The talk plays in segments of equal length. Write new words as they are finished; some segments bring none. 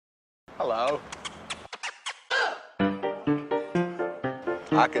Hello.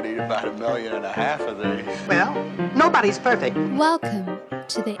 I could eat about 1.5 million of these. Well, nobody's perfect. Welcome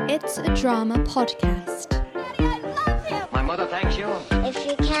to the It's a Drama podcast. Daddy, I love him. My mother thanks you. If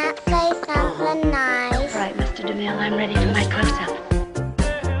you can't say something nice. All right, Mr. DeMille, I'm ready for my close-up.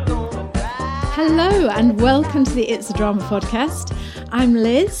 Hello and welcome to the It's a Drama podcast. I'm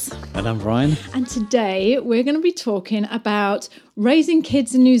Liz. And I'm Brian. And today we're going to be talking about raising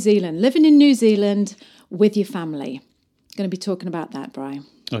kids in New Zealand, living in New Zealand with your family. Going to be talking about that, Brian.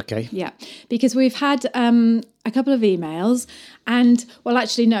 Okay. Yeah, because we've had a couple of emails, and well,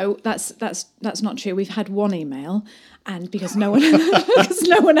 actually, no, that's not true. We've had one email, and because no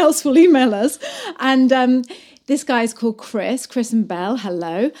one else will email us, and this guy's called Chris and Belle.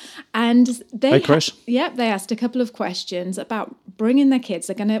 Hello, and they Hey, Chris. they asked a couple of questions about bringing their kids.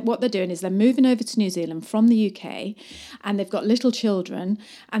 What they're doing is they're moving over to New Zealand from the UK, and they've got little children,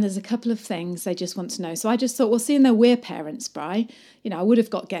 and there's a couple of things they just want to know. So I just thought, well, seeing that we're parents, Bri, I would have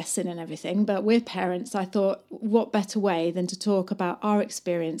got guests in and everything, but we're parents. I thought, what better way than to talk about our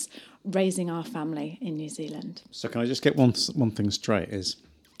experience raising our family in New Zealand? So can I just get one thing straight? Is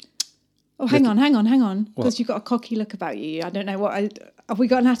Oh, hang on, because you've got a cocky look about you. I don't know have we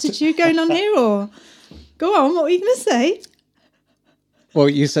got an attitude going on here, or go on? What were you going to say? well,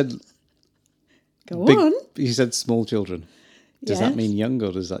 you said Go on. You said small children. Does that Yes. mean young,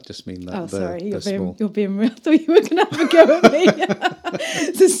 or does that just mean that Sorry, they're small? you're being real. I thought you were going to have a go at me.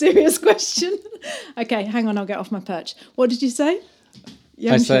 It's a serious question. Okay, hang on, I'll get off my perch. What did you say?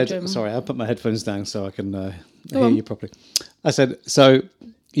 Young I said, children. sorry, I put my headphones down so I can hear on. you properly. I said, so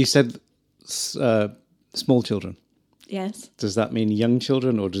you said small children. Yes. Does that mean young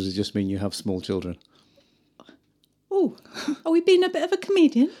children, or does it just mean you have small children? Oh, are we being a bit of a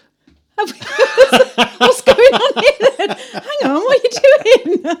comedian? What's going on here then? Hang on, what are you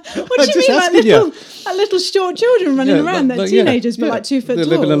doing? What do you mean, like little short children running around? They're teenagers, but like 2 foot They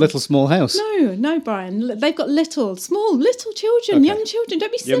tall. live in a little small house. No, Brian. They've got little children, Okay. young children.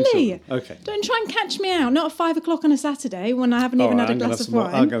 Don't be Young silly. children, okay. Don't try and catch me out. Not at 5 o'clock on a Saturday when I haven't even had a glass of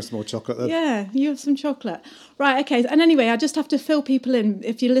wine. I'll go have some more chocolate then. Yeah, you have some chocolate. Right, okay. And anyway, I just have to fill people in.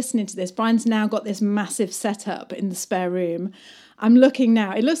 If you're listening to this, Brian's now got this massive setup in the spare room. I'm looking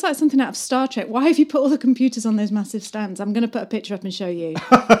now. It looks like something out of Star Trek. Why have you put all the computers on those massive stands? I'm going to put a picture up and show you.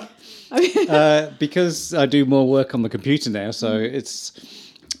 Because I do more work on the computer now, so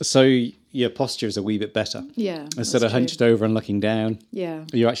your posture is a wee bit better. Yeah. Instead of hunched over and looking down, Yeah.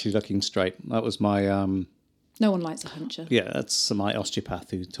 you're actually looking straight. That was my No one likes a huncher. yeah. That's my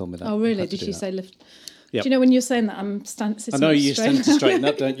osteopath who told me that. Oh, I really? had to Did do she that. say lift? Yep. Do you know when you're saying that I'm sitting I know you straight? tend to straighten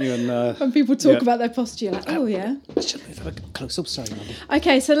up, don't you? And When people talk yeah. about their posture, you're like, oh, yeah. Shouldn't we have a close up? Sorry, Mandy.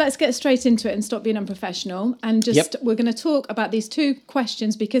 Okay, so let's get straight into it and stop being unprofessional. And we're going to talk about these two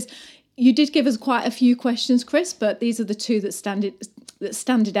questions because you did give us quite a few questions, Chris, but these are the two that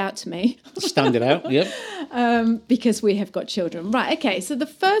standed out to me. Stand it out. Yep. Because we have got children. Right, okay, so the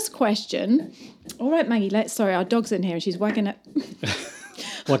first question... All right, Maggie, sorry, our dog's in here and she's wagging it.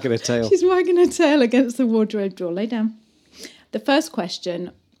 Wagging a tail. She's wagging her tail against the wardrobe door. Lay down. The first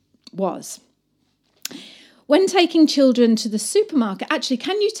question was, when taking children to the supermarket, actually,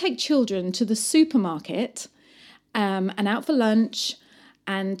 can you take children to the supermarket and out for lunch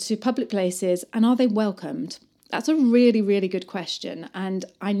and to public places, and are they welcomed? That's a really, really good question. And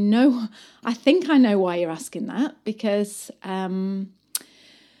I think I know why you're asking that, because...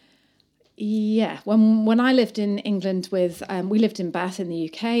 when I lived in England we lived in Bath in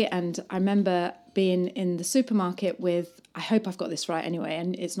the UK, and I remember being in the supermarket with, I hope I've got this right anyway,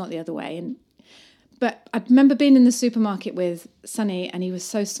 and it's not the other way, but I remember being in the supermarket with Sonny, and he was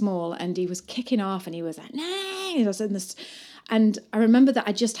so small, and he was kicking off, and he was like, nah, and I remember that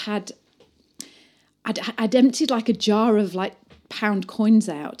I'd emptied like a jar of like pound coins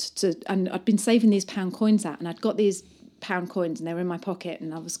out, and I'd been saving these pound coins out, and I'd got these pound coins and they were in my pocket,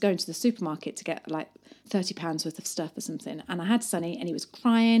 and I was going to the supermarket to get like £30 worth of stuff or something, and I had Sonny and he was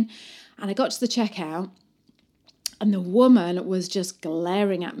crying, and I got to the checkout and the woman was just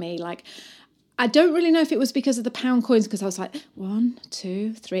glaring at me like, I don't really know if it was because of the pound coins, because I was like 1,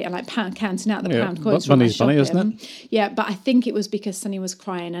 2, 3 and like counting out the pound coins from my shopping. Funny, isn't it? Yeah, but I think it was because Sonny was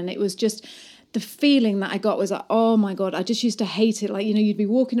crying, and it was just the feeling that I got was like, oh my God, I just used to hate it. Like, you'd be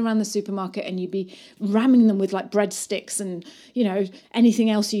walking around the supermarket and you'd be ramming them with like breadsticks and, anything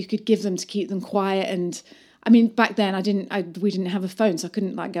else you could give them to keep them quiet. And I mean, back then we didn't have a phone, so I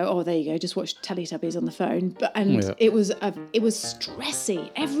couldn't like go, oh, there you go, just watch Teletubbies on the phone. It was stressy.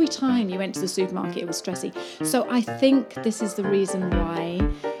 Every time you went to the supermarket, it was stressy. So I think this is the reason why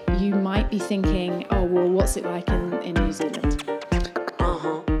you might be thinking, oh, well, what's it like in New Zealand?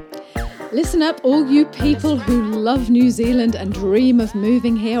 Listen up, all you people who love New Zealand and dream of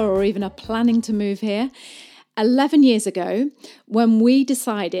moving here or even are planning to move here. 11 years ago, when we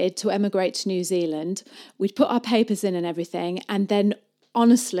decided to emigrate to New Zealand, we'd put our papers in and everything, and then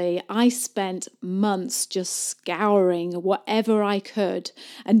honestly, I spent months just scouring whatever I could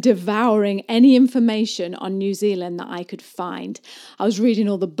and devouring any information on New Zealand that I could find. I was reading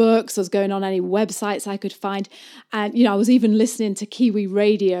all the books, I was going on any websites I could find, and I was even listening to Kiwi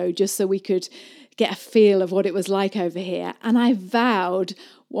radio just so we could get a feel of what it was like over here. And I vowed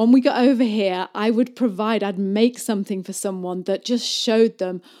when we got over here, I'd make something for someone that just showed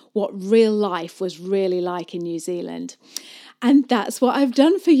them what real life was really like in New Zealand. And that's what I've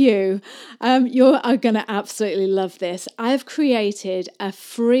done for you. You are going to absolutely love this. I've created a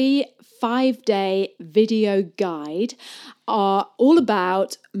free 5-day video guide all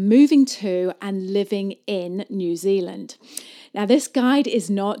about moving to and living in New Zealand. Now, this guide is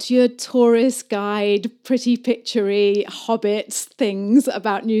not your tourist guide, pretty picture-y hobbits things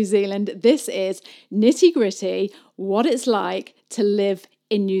about New Zealand. This is nitty-gritty, what it's like to live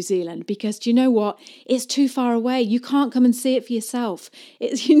in New Zealand, because do you know what? It's too far away. You can't come and see it for yourself.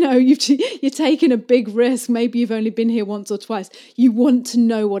 It's, you're taking a big risk. Maybe you've only been here once or twice. You want to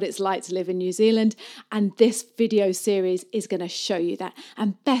know what it's like to live in New Zealand. And this video series is going to show you that.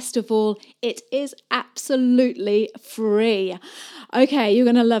 And best of all, it is absolutely free. Okay, you're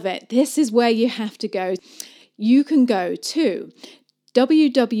going to love it. This is where you have to go. You can go to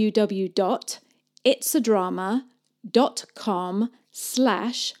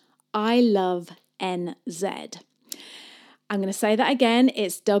www.itsadrama.com/ILoveNZ. I'm going to say that again.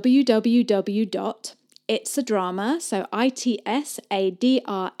 It's www.itsadrama, so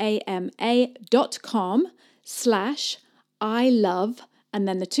itsadrama.com/ILove, and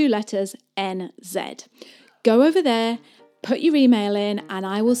then the 2 letters NZ. Go over there, put your email in, and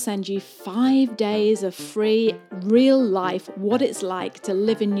I will send you 5 days of free, real life, what it's like to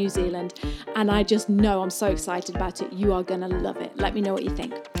live in New Zealand. And I just know I'm so excited about it. You are going to love it. Let me know what you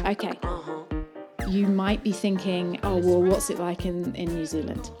think. Okay. You might be thinking, oh, well, what's it like in New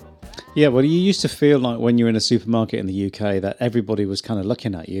Zealand? Yeah, well, you used to feel like when you were in a supermarket in the UK that everybody was kind of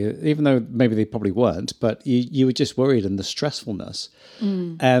looking at you, even though maybe they probably weren't, but you were just worried, and the stressfulness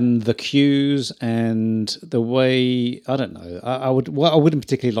and the queues and the way, I don't know, I wouldn't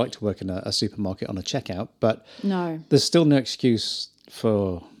particularly like to work in a supermarket on a checkout, but No. there's still no excuse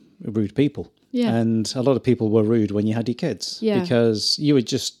for rude people. Yeah. And a lot of people were rude when you had your kids because you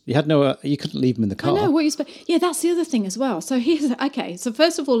couldn't leave them in the car. I know what you yeah, that's the other thing as well. So so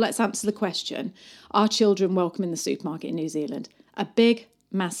first of all, let's answer the question. Are children welcome in the supermarket in New Zealand? A big,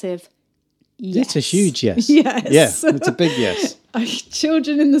 massive yes. It's a huge yes. Yes. Yeah, it's a big yes.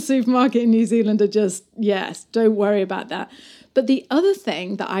 Children in the supermarket in New Zealand are just, yes, don't worry about that. But the other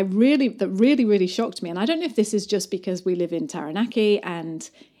thing that really shocked me, and I don't know if this is just because we live in Taranaki and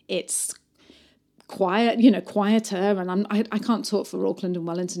it's quieter, and I can't talk for Auckland and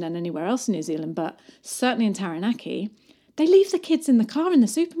Wellington and anywhere else in New Zealand, but certainly in Taranaki, they leave the kids in the car in the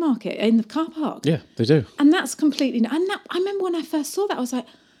supermarket, in the car park. Yeah, they do. And that's completely, I remember when I first saw that, I was like,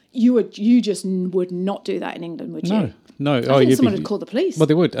 you just would not do that in England, would you? No. I think someone would call the police. Well,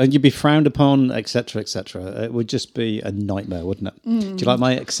 they would, and you'd be frowned upon, etc., etc. It would just be a nightmare, wouldn't it? Do you like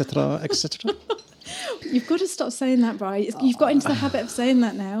my etc., etc.? You've got to stop saying that, Bri. You've got into the habit of saying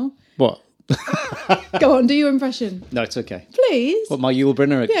that now. What? Go on, do your impression. No, it's okay. Please. What, my Yule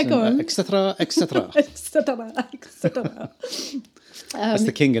Brynner? Yeah, go on. Etc., etc. That's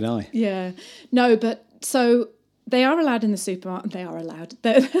the king and I. Yeah. No, but so they are allowed in the supermarket. They are allowed.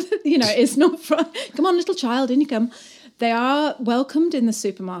 It's not come on, little child, in you come. They are welcomed in the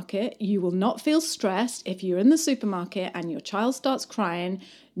supermarket. You will not feel stressed if you're in the supermarket and your child starts crying.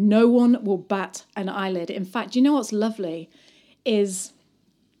 No one will bat an eyelid. In fact, you know what's lovely is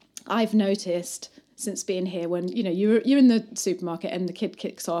I've noticed since being here, when you're in the supermarket and the kid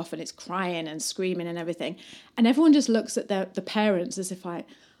kicks off and it's crying and screaming and everything, and everyone just looks at the parents as if like,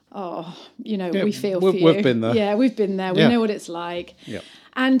 we feel for you. We've been there. Yeah, we've been there. We know what it's like. Yeah.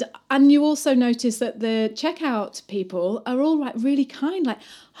 And you also notice that the checkout people are all really kind, like,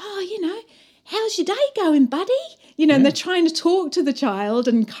 how's your day going, buddy? And they're trying to talk to the child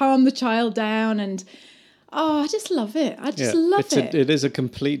and calm the child down, and I just love it. I just love it. It is a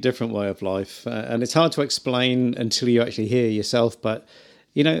complete different way of life, and it's hard to explain until you actually hear yourself. But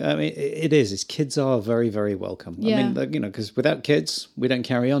it is. It's kids are very, very welcome. Yeah. Because without kids, we don't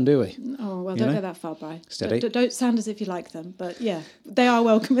carry on, do we? Oh well, don't go that far, Bri. Steady. Don't sound as if you like them, but yeah, they are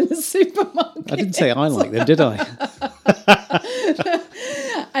welcome in the supermarket. I didn't say I like them, did I?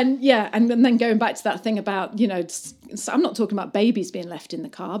 And then going back to that thing about so I'm not talking about babies being left in the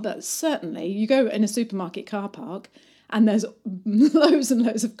car, but certainly you go in a supermarket car park and there's loads and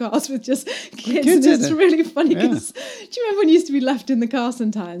loads of cars with just kids. And it's really funny because do you remember when you used to be left in the car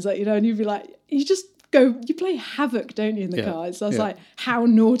sometimes, like, you know, and you'd be like, you just go, you play havoc, don't you, in the car? So I was like, how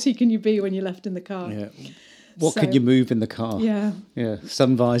naughty can you be when you're left in the car? Yeah. What can you move in the car? Yeah. Yeah.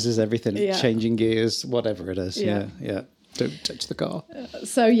 Sun visors, everything, changing gears, whatever it is. Yeah. Don't touch the car.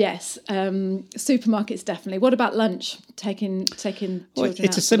 So yes, supermarkets definitely. What about lunch? Taking children out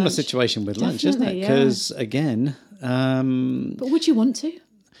it's a similar lunch? situation with lunch, Definitely, isn't it? Because again, but would you want to?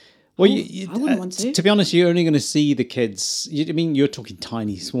 well, I wouldn't want to. To be honest, you're only going to see the kids. I mean, you're talking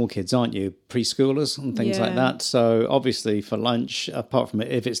tiny, small kids, aren't you? Preschoolers and things like that. So obviously, for lunch, apart from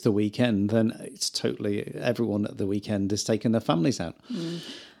if it's the weekend, then it's totally everyone at the weekend is taking their families out.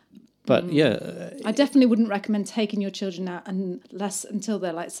 But I definitely wouldn't recommend taking your children out until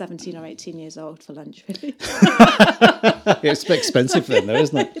they're like 17 or 18 years old for lunch, really. It's a bit expensive then, though,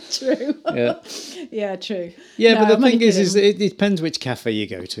 isn't it? True. Yeah, true. Yeah, No, but the I'm only thing is kidding. it depends which cafe you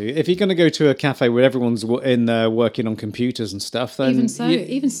go to. If you're going to go to a cafe where everyone's in there working on computers and stuff, then Even so,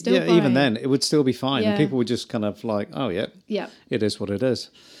 even still, even Brian. then, it would still be fine. And Yeah. people would just kind of like, oh yeah, it is what it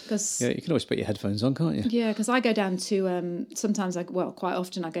is. Because Yeah, you can always put your headphones on, can't you? yeah, because I go down to quite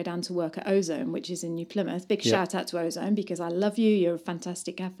often I go down to work at Ozone, which is in New Plymouth. Big shout out to Ozone because I love you. You're a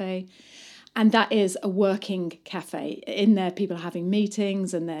fantastic cafe. And that is a working cafe. In there, people are having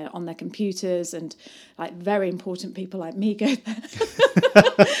meetings and they're on their computers, and like very important people like me go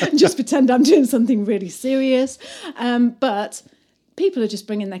there and just pretend I'm doing something really serious. But people are just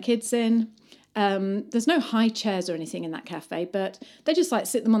bringing their kids in. There's no high chairs or anything in that cafe, but they just like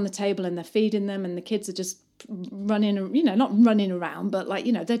sit them on the table and they're feeding them, and the kids are just running, you know, not running around, but like,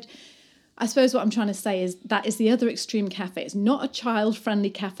 you know, I suppose what I'm trying to say is that is the other extreme cafe. It's not a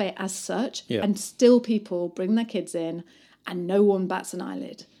child-friendly cafe as such, and still people bring their kids in and no one bats an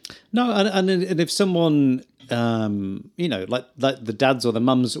eyelid. No, and if someone, you know, like the dads or the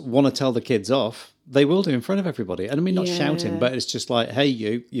mums want to tell the kids off, they will do in front of everybody. And I mean, not shouting, but it's just like, hey,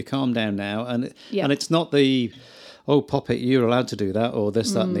 you calm down now. And it's not the, oh, pop it, you're allowed to do that, or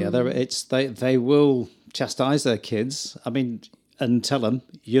this, that, and the other. It's they will chastise their kids. I mean, and tell them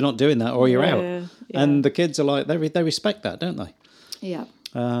you're not doing that or you're out. Yeah. And the kids are like, they respect that, don't they? Yeah.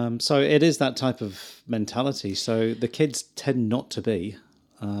 So it is that type of mentality. So the kids tend not to be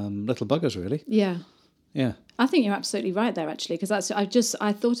little buggers, really. Yeah. Yeah. I think you're absolutely right there, actually, because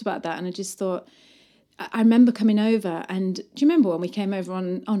I thought about that and I just thought, I remember coming over, and do you remember when we came over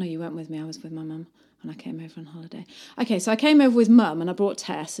on, oh no, you weren't with me, I was with my mum when I came over on holiday. Okay, so I came over with mum and I brought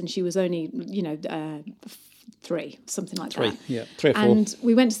Tess, and she was only, 3, something like that. 3 or 4. And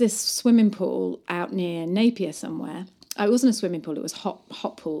we went to this swimming pool out near Napier somewhere. It wasn't a swimming pool, it was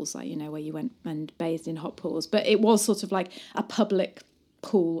hot pools, like, you know, where you went and bathed in hot pools. But it was sort of like a public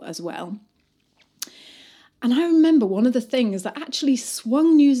pool as well. And I remember one of the things that actually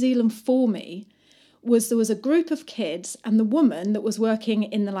swung New Zealand for me was there was a group of kids, and the woman that was working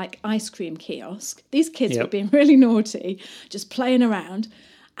in the like ice cream kiosk, these kids were being really naughty, just playing around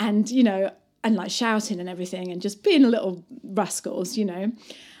and, you know, and like shouting and everything and just being little rascals, you know.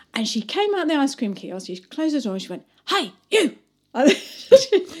 And she came out the ice cream kiosk, she closed the door and she went, "Hey, you!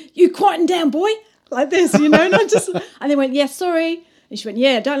 You quieten down, boy!" Like this, you know. And they went, "Yeah, sorry." And she went,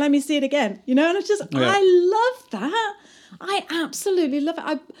 "Yeah, don't let me see it again." You know, and I love that. I absolutely love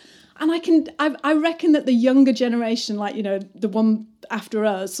it. I reckon that the younger generation, like, you know, the one after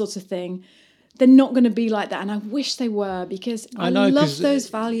us sort of thing, they're not going to be like that. And I wish they were, because I love those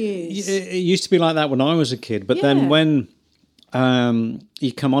values. It used to be like that when I was a kid. But then when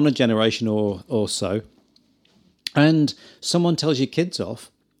you come on a generation or so, and someone tells your kids off,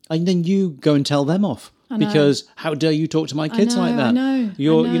 and then you go and tell them off. Because how dare you talk to my kids like that? I know.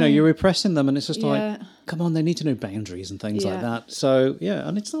 You're repressing them, and it's just like, come on, they need to know boundaries and things like that. So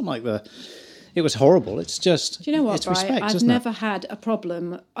and it's not like it was horrible. It's just, do you know what, it's right? respect, I've isn't never had a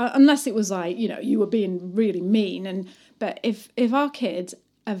problem unless it was like, you know, you were being really mean. But if our kids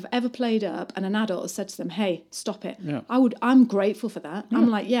have ever played up and an adult has said to them, "Hey, stop it," I'm grateful for that. I'm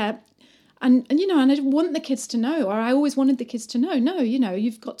like, yeah. And you know, and I want the kids to know, or I always wanted the kids to know, no, you know,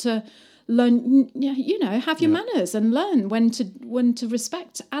 you've got to learn, you know, have your manners and learn when to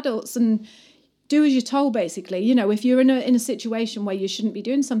respect adults and do as you're told, basically. You know, if you're in a situation where you shouldn't be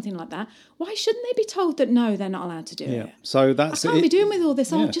doing something like that, why shouldn't they be told that no, they're not allowed to do it? So that's I can't be doing with all this.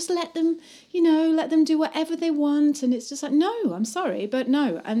 Just let them, you know, let them do whatever they want. And it's just like, no, I'm sorry, but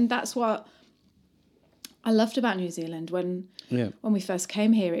no. And that's what I loved about New Zealand when we first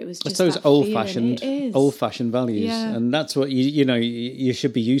came here. It was just it's those that old fashioned values, Yeah. and that's what you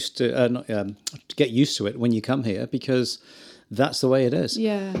should be used to. To get used to it when you come here, because that's the way it is.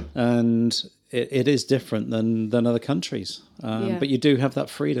 Yeah. And it is different than other countries. But you do have that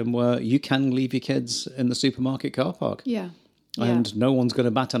freedom where you can leave your kids in the supermarket car park. Yeah. And no one's going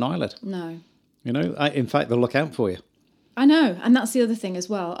to bat an eyelid. No. In fact, they'll look out for you. I know. And that's the other thing as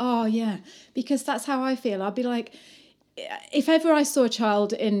well. Oh, yeah. Because that's how I feel. I'll be like, if ever I saw a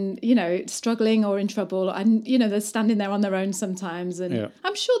child in, struggling or in trouble, and, they're standing there on their own sometimes. And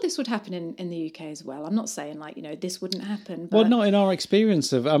I'm sure this would happen in the UK as well. I'm not saying this wouldn't happen. But... Well, not in our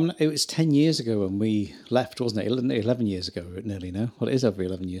experience of, it was 10 years ago when we left, wasn't it? 11 years ago, nearly now. Well, it is over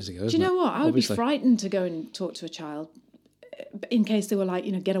 11 years ago, Do you know what? I would Obviously. be frightened to go and talk to a child in case they were like,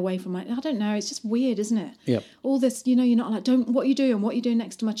 get away from I don't know. It's just weird, isn't it? Yeah. All this, you're not like, what are you doing? What are you doing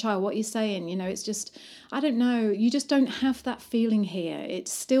next to my child? What are you saying? It's just, I don't know. You just don't have that feeling here. It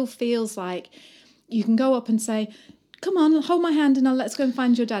still feels like you can go up and say, come on, hold my hand and let's go and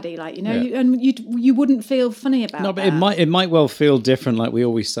find your daddy. You wouldn't feel funny about No, but that. it might well feel different, like we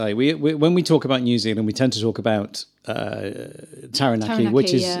always say. We when we talk about New Zealand, we tend to talk about Taranaki,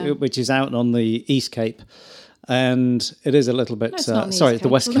 which is out on the East Cape. And it is a little bit... it's not on the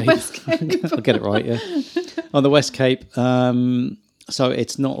West Cape. I'll get it right, yeah. On the West Cape. So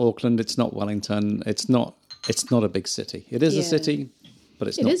it's not Auckland, it's not Wellington, it's not a big city. It is a city, but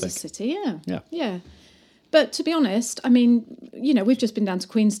it's not big. It is a city, yeah. Yeah. But to be honest, I mean, we've just been down to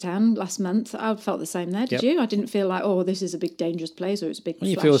Queenstown last month. I felt the same there. Did you? I didn't feel like, this is a big dangerous place or it's a big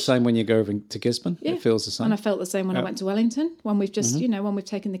You feel the same when you go over to Gisborne? Yeah. It feels the same. And I felt the same when I went to Wellington. When we've just, when we've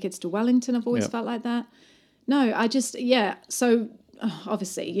taken the kids to Wellington, I've always felt like that. No, I just, So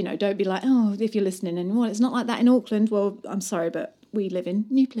obviously, don't be like, if you're listening and it's not like that in Auckland. Well, I'm sorry, but we live in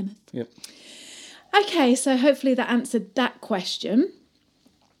New Plymouth. Yep. Okay, so hopefully that answered that question.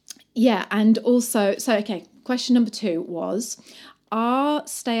 Yeah, and also, question number 2 was, are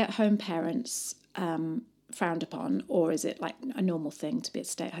stay-at-home parents frowned upon, or is it like a normal thing to be a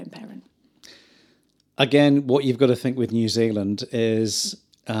stay-at-home parent? Again, what you've got to think with New Zealand is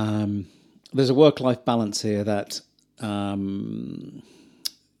there's a work-life balance here that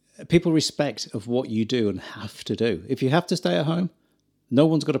people respect of what you do and have to do. If you have to stay at home, no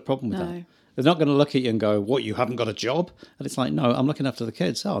one's got a problem with that. They're not going to look at you and go, what, you haven't got a job? And it's like, no, I'm looking after the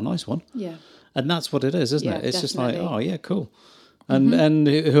kids. Oh, nice one. Yeah. And that's what it is, isn't it? It's definitely. just like, oh, yeah, cool. And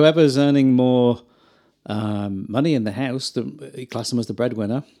whoever's earning more money in the house, class them as the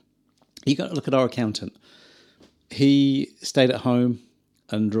breadwinner. You got to look at our accountant. He stayed at home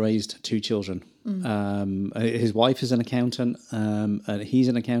and raised 2 children. His wife is an accountant, and he's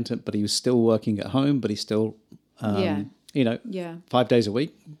an accountant, but he was still working at home, but he's still, 5 days a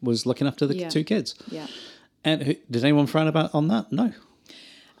week was looking after the 2 kids. Yeah. And did anyone frown on that? No.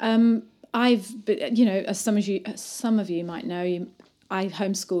 I've, as some of you might know, I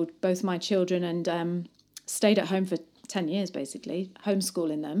homeschooled both my children and stayed at home for 10 years, basically,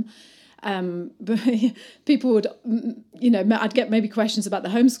 homeschooling them. But people would, I'd get maybe questions about the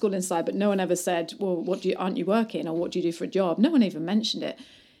homeschooling side, but no one ever said, well, aren't you working, or what do you do for a job? No one even mentioned it.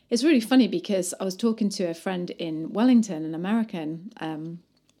 It's really funny because I was talking to a friend in Wellington, an American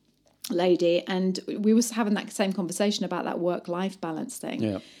lady, and we were having that same conversation about that work-life balance thing.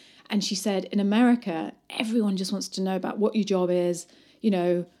 Yeah. And she said, in America, everyone just wants to know about what your job is,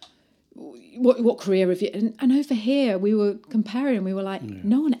 what career have you... And over here, we were comparing, we were like,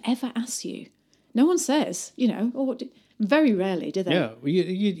 no one ever asks you. No one says, very rarely, do they? Yeah,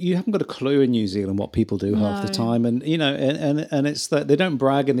 you haven't got a clue in New Zealand what people do half the time. And, and it's that they don't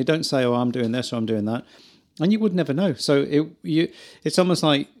brag and they don't say, oh, I'm doing this or I'm doing that. And you would never know. So it's almost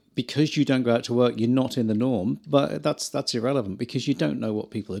like, because you don't go out to work, you're not in the norm, but that's irrelevant because you don't know what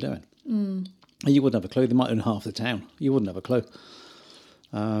people are doing. And you wouldn't have a clue. They might own half the town. You wouldn't have a clue.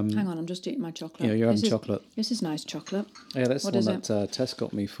 Hang on, I'm just eating my chocolate. Yeah, you're having chocolate. This is nice chocolate. Yeah, that's what the one that Tess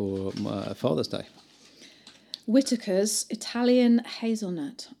got me for Father's Day. Whittaker's Italian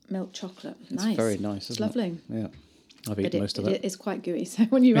hazelnut milk chocolate. Nice. It's very nice, It's isn't lovely. it? Yeah. I've eaten most of it. It is quite gooey, so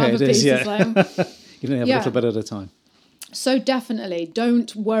when you have a piece, it's like... You only have a little bit at a time. So definitely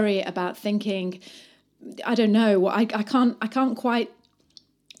don't worry about thinking, I don't know, I can't quite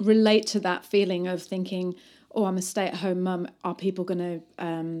relate to that feeling of thinking, oh, I'm a stay-at-home mum. Are people going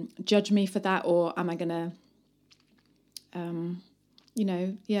to judge me for that? Or am I going to,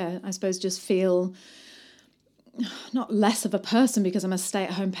 I suppose just feel not less of a person because I'm a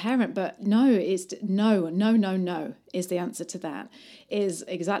stay-at-home parent, but no is the answer to that. Is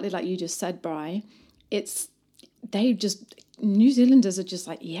exactly like you just said, Bri. It's New Zealanders are just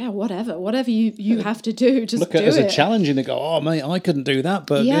like, yeah, whatever you have to do, just Look do at it as it. a challenge and they go, oh, mate, I couldn't do that,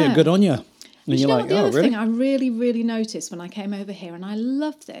 but Yeah. good on you. And You you're know like, what, the oh, other really? thing I really, really noticed when I came over here, and I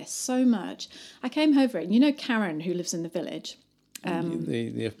love this so much. I came over, and you know Karen, who lives in the village?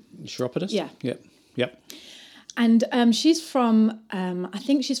 The chiropodist? Yeah. Yep. And she's from, I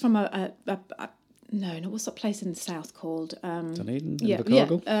think she's from no, what's that place in the south called? Dunedin,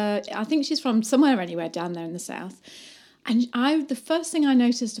 Yeah. I think she's from somewhere anywhere down there in the south. And the first thing I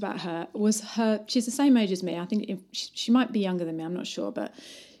noticed about her was she's the same age as me. I think she might be younger than me, I'm not sure. But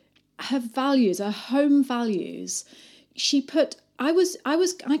her values, her home values,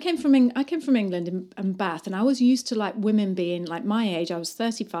 I came from England and Bath, and I was used to like women being like my age. I was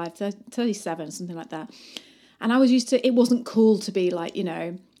 35, 37, something like that. And I was used to, it wasn't cool to be like,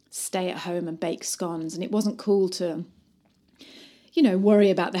 stay at home and bake scones, and it wasn't cool to, worry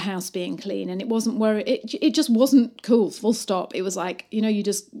about the house being clean, and it just wasn't cool, full stop. It was like, you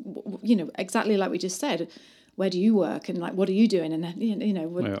just, exactly like we just said, where do you work, and like, what are you doing, and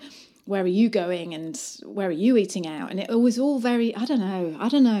where are you going, and where are you eating out? And it was all very, I don't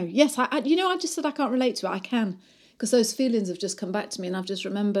know. Yes, I just said I can't relate to it. I can, because those feelings have just come back to me, and I've just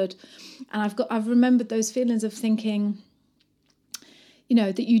remembered, and I've remembered those feelings of thinking,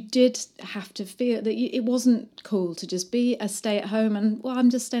 that you did have to feel that it wasn't cool to just be a stay-at-home and, well, I'm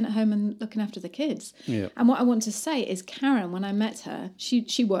just staying at home and looking after the kids. Yeah. And what I want to say is Karen, when I met her,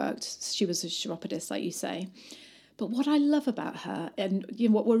 she worked, she was a chiropodist, like you say. But what I love about her, and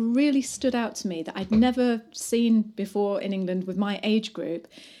what really stood out to me that I'd never seen before in England with my age group,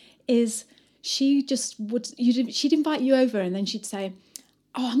 is she'd invite you over, and then she'd say,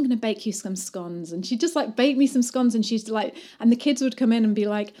 oh, I'm going to bake you some scones. And she'd just like bake me some scones, and she's like, and the kids would come in and be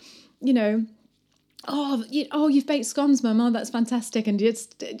like, you've baked scones, Mum. Oh, that's fantastic. And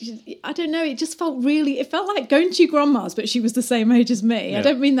I don't know, it felt like going to your grandma's, but she was the same age as me. Yeah. I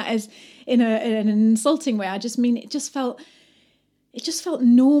don't mean that as in an insulting way. I just mean it just felt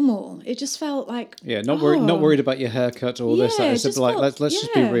normal. It just felt like not worried about your haircut or this. That. It's like let's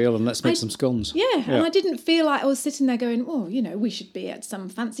just be real and let's make some scones. Yeah, and I didn't feel like I was sitting there going, oh, we should be at some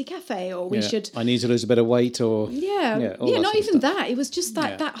fancy cafe, or we should. I need to lose a bit of weight, or not even that. It was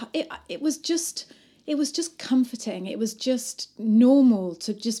just it was just comforting. It was just normal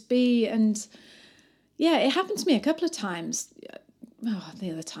to just be, and it happened to me a couple of times. Oh,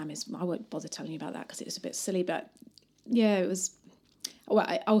 the other time is, I won't bother telling you about that because it was a bit silly, but it was. Well,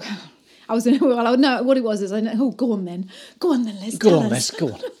 I was in. Well, no, what it was is, go on then, Liz. Go on.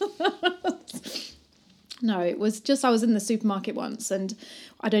 No, it was just I was in the supermarket once, and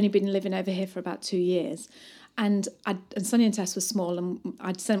I'd only been living over here for about 2 years, and Sonny and Tess was small, and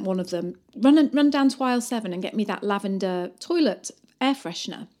I'd sent one of them run down to aisle 7 and get me that lavender toilet air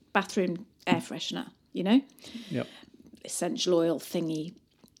freshener, bathroom air freshener, Yep. Essential oil thingy,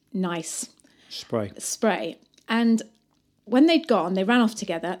 nice spray, and. When they'd gone, they ran off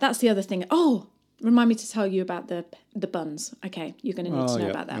together. That's the other thing. Oh, remind me to tell you about the buns. Okay, you're going to need to know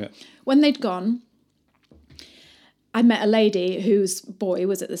about that. Yeah. When they'd gone, I met a lady whose boy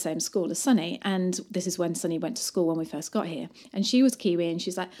was at the same school as Sonny, and this is when Sonny went to school when we first got here. And she was Kiwi, and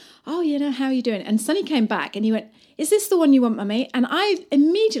she's like, oh, how are you doing? And Sonny came back, and he went, is this the one you want, Mummy? And I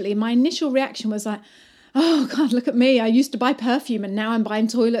immediately, my initial reaction was like, oh, God, look at me. I used to buy perfume, and now I'm buying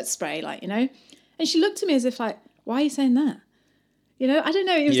toilet spray, And she looked at me as if like, why are you saying that? I don't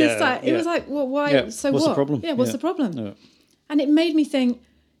know. It was just like, it was like, well, why? Yeah. So what's what? The problem? Yeah, what's the problem? Yeah. And it made me think,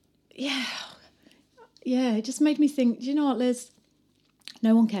 it just made me think, do you know what, Liz?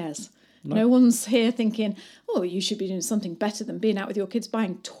 No one cares. No one's here thinking, oh, you should be doing something better than being out with your kids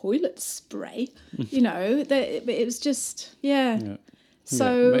buying toilet spray. It was just,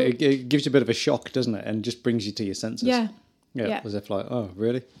 So it gives you a bit of a shock, doesn't it? And just brings you to your senses. Yeah. As if like, oh,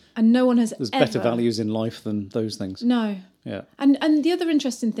 really? And no one has There's better values in life than those things. No. Yeah. And the other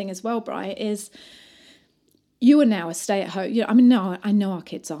interesting thing as well, Bri, is you are now a stay-at-home. No, I know our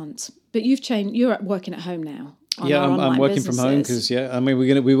kids aren't, but you've changed. You're working at home now. I'm working from home because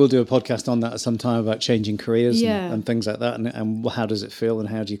we will do a podcast on that at some time about changing careers and things like that, and how does it feel and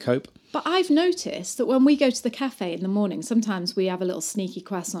how do you cope. But I've noticed that when we go to the cafe in the morning, sometimes we have a little sneaky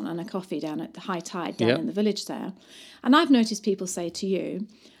croissant and a coffee down at the High Tide down in the village there, and I've noticed people say to you,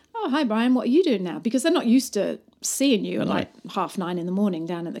 oh, hi, Brian, what are you doing now? Because they're not used to seeing you at like 9:30 in the morning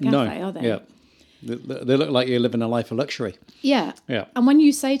down at the cafe, are they? Yeah. They look like you're living a life of luxury. Yeah. Yeah. And when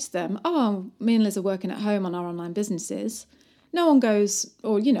you say to them, oh, me and Liz are working at home on our online businesses, no one goes,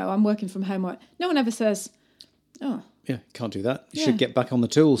 or, I'm working from home. No one ever says, oh. Yeah, can't do that. You should get back on the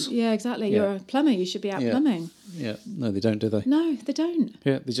tools. Yeah, exactly. You're a plumber. You should be out plumbing. Yeah. No, they don't, do they? No, they don't.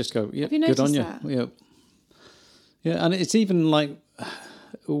 Yeah, they just go, Have you noticed good on you. That? Yeah. Yeah, and it's even like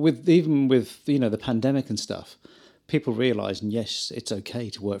with the pandemic and stuff, people realise, and yes, it's okay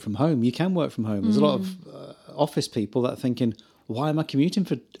to work from home. You can work from home. There's a lot of office people that are thinking, why am I commuting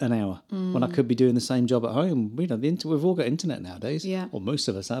for an hour when I could be doing the same job at home? We've all got internet nowadays, or most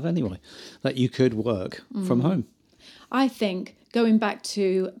of us have anyway, that you could work from home. I think going back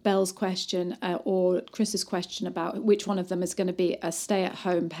to Belle's question or Chris's question about which one of them is going to be a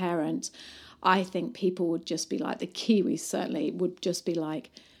stay-at-home parent, I think people would just be like, the Kiwis certainly would just be like,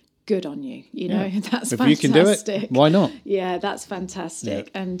 good on you, that's if fantastic. you can do it, why not? Yeah, that's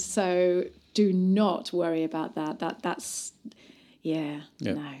fantastic. Yeah. And so do not worry about that. That's no.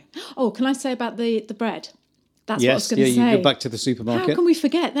 Oh, can I say about the bread? That's what I was going to say. You go back to the supermarket. How can we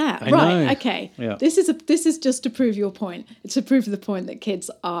forget that? I right, know. Okay. Yeah. This is just to prove your point. It's to prove the point that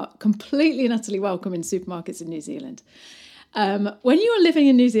kids are completely and utterly welcome in supermarkets in New Zealand. When you are living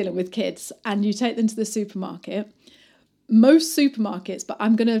in New Zealand with kids and you take them to the supermarket, most supermarkets, but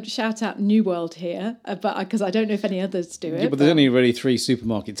I'm going to shout out New World here, but because I don't know if any others do it. Yeah, but there's only really 3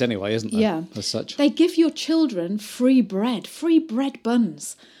 supermarkets anyway, isn't there? Yeah. As such. They give your children free bread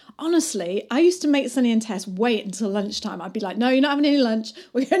buns. Honestly, I used to make Sonny and Tess wait until lunchtime. I'd be like, no, you're not having any lunch.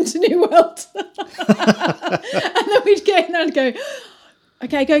 We're going to New World. And then we'd get in there and go,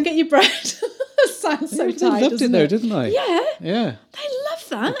 okay, go and get your bread. Sounds so tight, They loved it though, didn't they? Yeah. Yeah. They love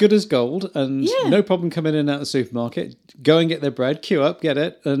that. Good as gold, and no problem coming in and out of the supermarket. Go and get their bread, queue up, get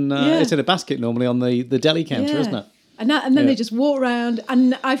it, and it's in a basket normally on the deli counter, isn't it? And then they just walk around.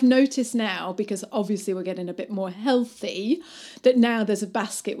 And I've noticed now, because obviously we're getting a bit more healthy, that now there's a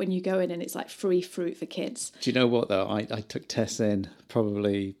basket when you go in and it's like free fruit for kids. Do you know what, though? I took Tess in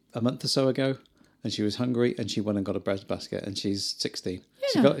probably a month or so ago, and she was hungry, and she went and got a bread basket, and she's 16.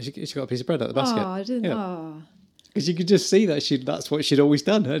 Yeah. She got a piece of bread out of the basket. Oh, I didn't. Oh. Because you could just see that that's what she'd always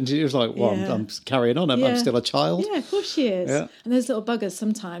done. And she was like, well, I'm carrying on. I'm still a child. Yeah, of course she is. Yeah. And those little buggers,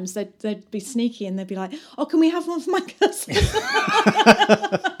 sometimes they'd be sneaky and they'd be like, oh, can we have one for my cousin?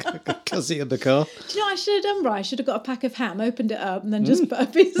 Cousin in the car. Do you know what I should have done, Bri? I should have got a pack of ham, opened it up, and then just put a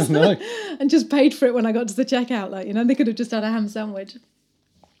piece and just paid for it when I got to the checkout. They could have just had a ham sandwich.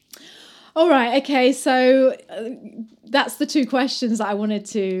 All right, okay, so that's the 2 questions that I wanted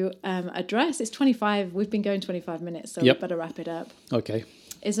to address. It's 25, we've been going 25 minutes, so we better wrap it up. Okay.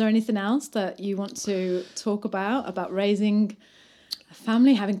 Is there anything else that you want to talk about raising a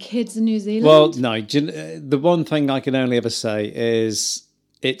family, having kids in New Zealand? Well, no, the one thing I can only ever say is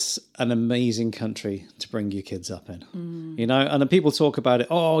it's an amazing country to bring your kids up in, and then people talk about it.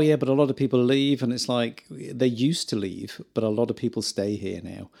 Oh yeah, but a lot of people leave, and it's like they used to leave, but a lot of people stay here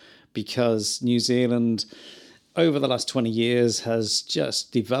now. Because New Zealand, over the last 20 years, has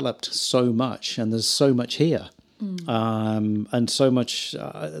just developed so much, and there's so much here, and so much.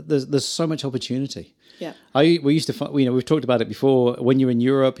 There's so much opportunity. Yeah, we used to, we've talked about it before. When you're in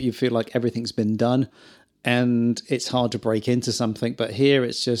Europe, you feel like everything's been done, and it's hard to break into something. But here,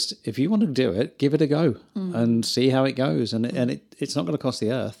 it's just if you want to do it, give it a go and see how it goes, and it's not going to cost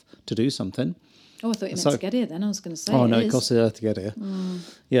the earth to do something. Oh, I thought you meant to get here then. I was going to say. Oh, no, it costs the earth to get here.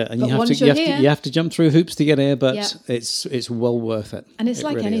 Yeah, and but you have to jump through hoops to get here, but it's well worth it. And it's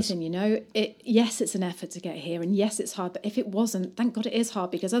like really anything, yes, it's an effort to get here, and yes, it's hard, but if it wasn't, thank God it is hard,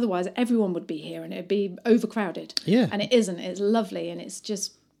 because otherwise everyone would be here and it'd be overcrowded. Yeah. And it isn't. It's lovely, and it's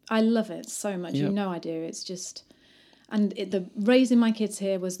just, I love it so much. Yeah. I do. It's just, and the raising my kids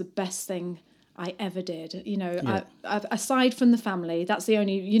here was the best thing I ever did. Aside from the family, that's the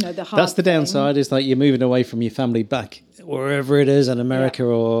only, the hard That's the downside, is that you're moving away from your family back wherever it is in America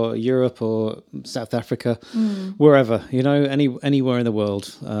or Europe or South Africa, wherever, anywhere in the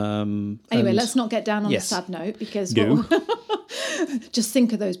world. Anyway, let's not get down on a sad note, because just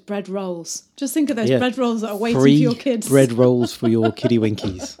think of those bread rolls. Just think of those bread rolls that are waiting for your kids. Bread rolls for your kiddie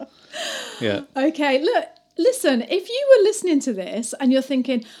winkies. Yeah. Okay, look. Listen, if you were listening to this and you're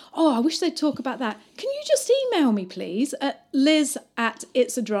thinking, oh, I wish they'd talk about that, can you just email me, please, at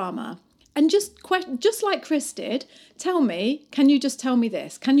liz@itsadrama? And just like Chris did, can you just tell me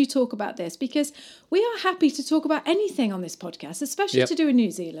this? Can you talk about this? Because we are happy to talk about anything on this podcast, especially to do in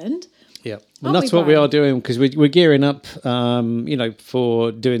New Zealand. Yeah, and that's what we are doing, because we're gearing up,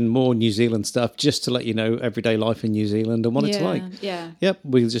 for doing more New Zealand stuff, just to let you know everyday life in New Zealand and what it's like. Yeah. Yep,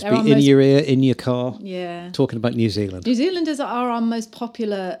 we'll just be in your ear, in your car, talking about New Zealand. New Zealanders are our most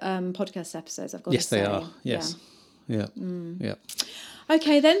popular podcast episodes, I've got to say. Yes, they are. Yes. Yeah. Yeah.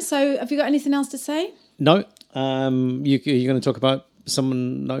 Okay, then. So, have you got anything else to say? No. You're going to talk about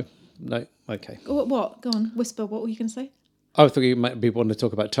someone? No. Okay. What? Go on. Whisper. What were you going to say? I thought you might be wanting to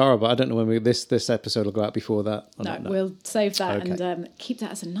talk about Tara, but I don't know when this episode will go out before that. No, we'll save that Okay. and keep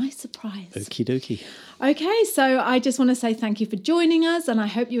that as a nice surprise. Okie dokie. Okay, so I just want to say thank you for joining us, and I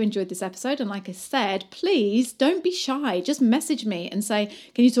hope you enjoyed this episode. And like I said, please don't be shy. Just message me and say,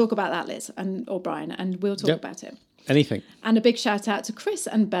 can you talk about that, Liz or Brian, and we'll talk about it. Anything. And a big shout out to Chris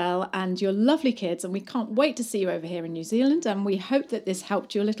and Belle and your lovely kids. And we can't wait to see you over here in New Zealand. And we hope that this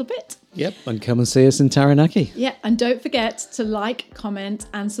helped you a little bit. Yep, and come and see us in Taranaki. Yeah, and don't forget to like, comment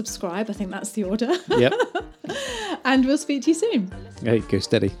and subscribe. I think that's the order. Yep. And we'll speak to you soon. Hey, go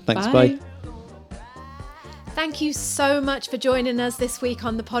steady. Thanks, bye. Thank you so much for joining us this week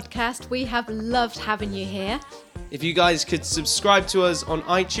on the podcast. We have loved having you here. If you guys could subscribe to us on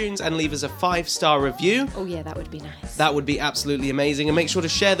iTunes and leave us a 5-star review. Oh yeah, that would be nice. That would be absolutely amazing. And make sure to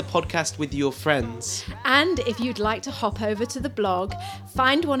share the podcast with your friends. And if you'd like to hop over to the blog,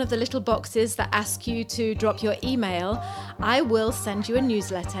 find one of the little boxes that ask you to drop your email. I will send you a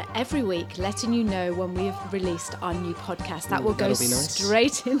newsletter every week letting you know when we've released our new podcast. That will go that'll be nice.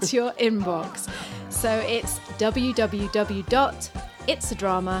 straight into your inbox. So it's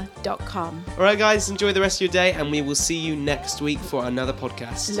www.itsadrama.com. All right, guys, enjoy the rest of your day, and we will see you next week for another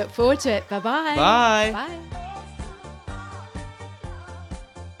podcast. Look forward to it. Bye-bye. Bye. Bye.